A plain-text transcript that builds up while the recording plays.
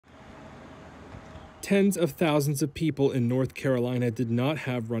Tens of thousands of people in North Carolina did not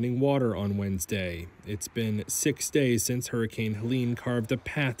have running water on Wednesday. It's been 6 days since Hurricane Helene carved a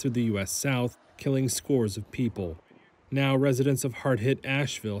path through the U.S. South, killing scores of people. Now, residents of hard-hit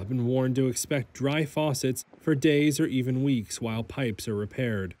Asheville have been warned to expect dry faucets for days or even weeks while pipes are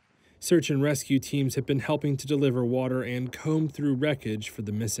repaired. Search and rescue teams have been helping to deliver water and comb through wreckage for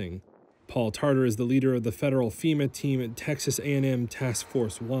the missing. Paul Tarter is the leader of the federal FEMA team at Texas A&M Task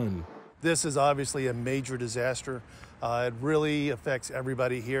Force 1. This is obviously a major disaster. It really affects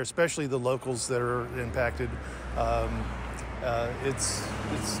everybody here, especially the locals that are impacted.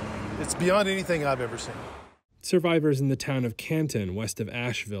 It's beyond anything I've ever seen. Survivors in the town of Canton, west of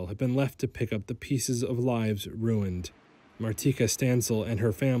Asheville, have been left to pick up the pieces of lives ruined. Martika Stansel and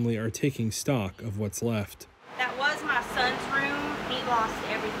her family are taking stock of what's left. That was my son's room. He lost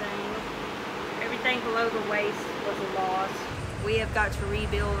everything. Everything below the waist was a loss. We have got to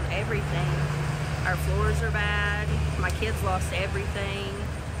rebuild everything. Our floors are bad. My kids lost everything.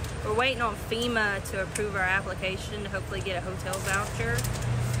 We're waiting on FEMA to approve our application to hopefully get a hotel voucher.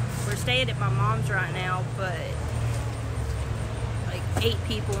 We're staying at my mom's right now, but like 8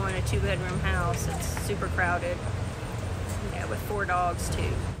 people in a 2-bedroom house. It's super crowded. Yeah, with 4 dogs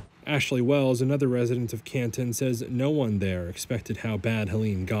too. Ashley Wells, another resident of Canton, says no one there expected how bad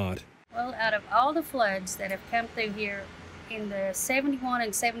Helene got. Well, out of all the floods that have come through here in the 71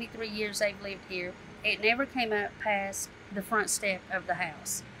 and 73 years they've lived here, it never came up past the front step of the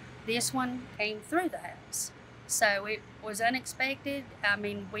house. This one came through the house. So it was unexpected. I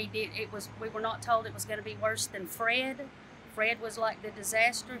mean, we were not told it was going to be worse than Fred. Fred was like the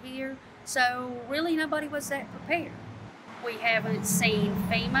disaster here. So really nobody was that prepared. We haven't seen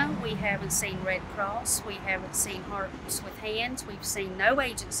FEMA, we haven't seen Red Cross, we haven't seen Hearts with Hands, we've seen no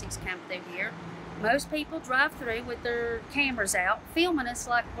agencies come through here. Most people drive through with their cameras out, filming us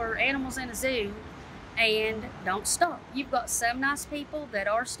like we're animals in a zoo, and don't stop. You've got some nice people that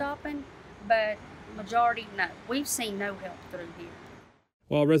are stopping, but majority, no. We've seen no help through here.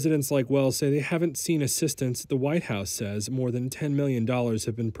 While residents like Wells say they haven't seen assistance, the White House says more than $10 million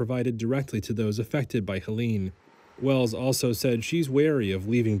have been provided directly to those affected by Helene. Wells also said she's wary of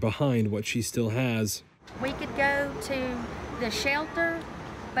leaving behind what she still has. We could go to the shelter,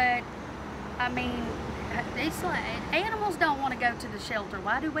 but I mean, it's like, animals don't want to go to the shelter.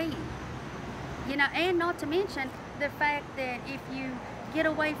 Why do we? You know, and not to mention the fact that if you get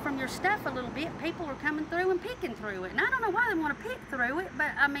away from your stuff a little bit, people are coming through and picking through it. And I don't know why they want to pick through it,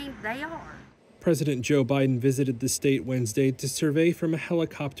 but I mean, they are. President Joe Biden visited the state Wednesday to survey from a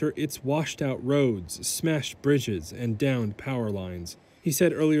helicopter its washed-out roads, smashed bridges, and downed power lines. He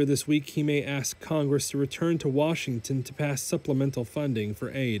said earlier this week he may ask Congress to return to Washington to pass supplemental funding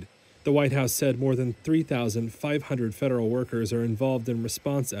for aid. The White House said more than 3,500 federal workers are involved in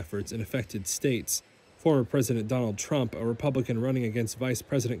response efforts in affected states. Former President Donald Trump, a Republican running against Vice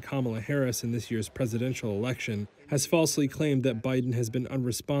President Kamala Harris in this year's presidential election, has falsely claimed that Biden has been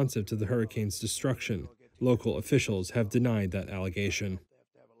unresponsive to the hurricane's destruction. Local officials have denied that allegation.